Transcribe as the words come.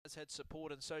had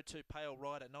support, and so too Pale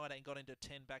Rider. 19 got into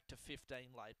 10, back to 15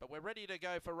 late. But we're ready to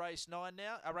go for race 9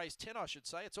 now. Race 10, I should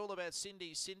say. It's all about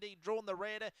Cindy. Drawn the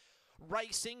red.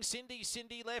 Racing,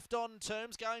 Cindy left on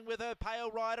terms, going with her Pale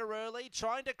Rider early,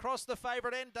 trying to cross the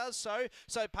favourite end, does so.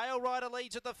 So Pale Rider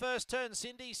leads at the first turn,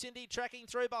 Cindy tracking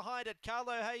through behind it,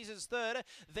 Carlo Hayes is third,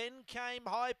 then came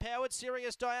High Powered,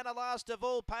 Sirius Diana last of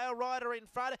all, Pale Rider in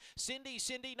front, Cindy,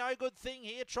 no good thing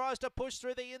here, tries to push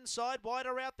through the inside,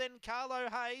 wider out than Carlo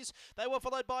Hayes, they were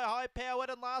followed by High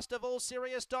Powered and last of all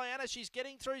Sirius Diana, she's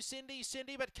getting through Cindy,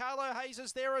 but Carlo Hayes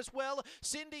is there as well,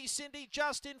 Cindy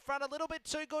just in front, a little bit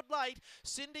too good late.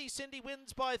 Cindy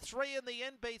wins by 3 in the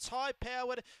end, beats High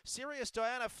Powered. Sirius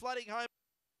Diana flooding home.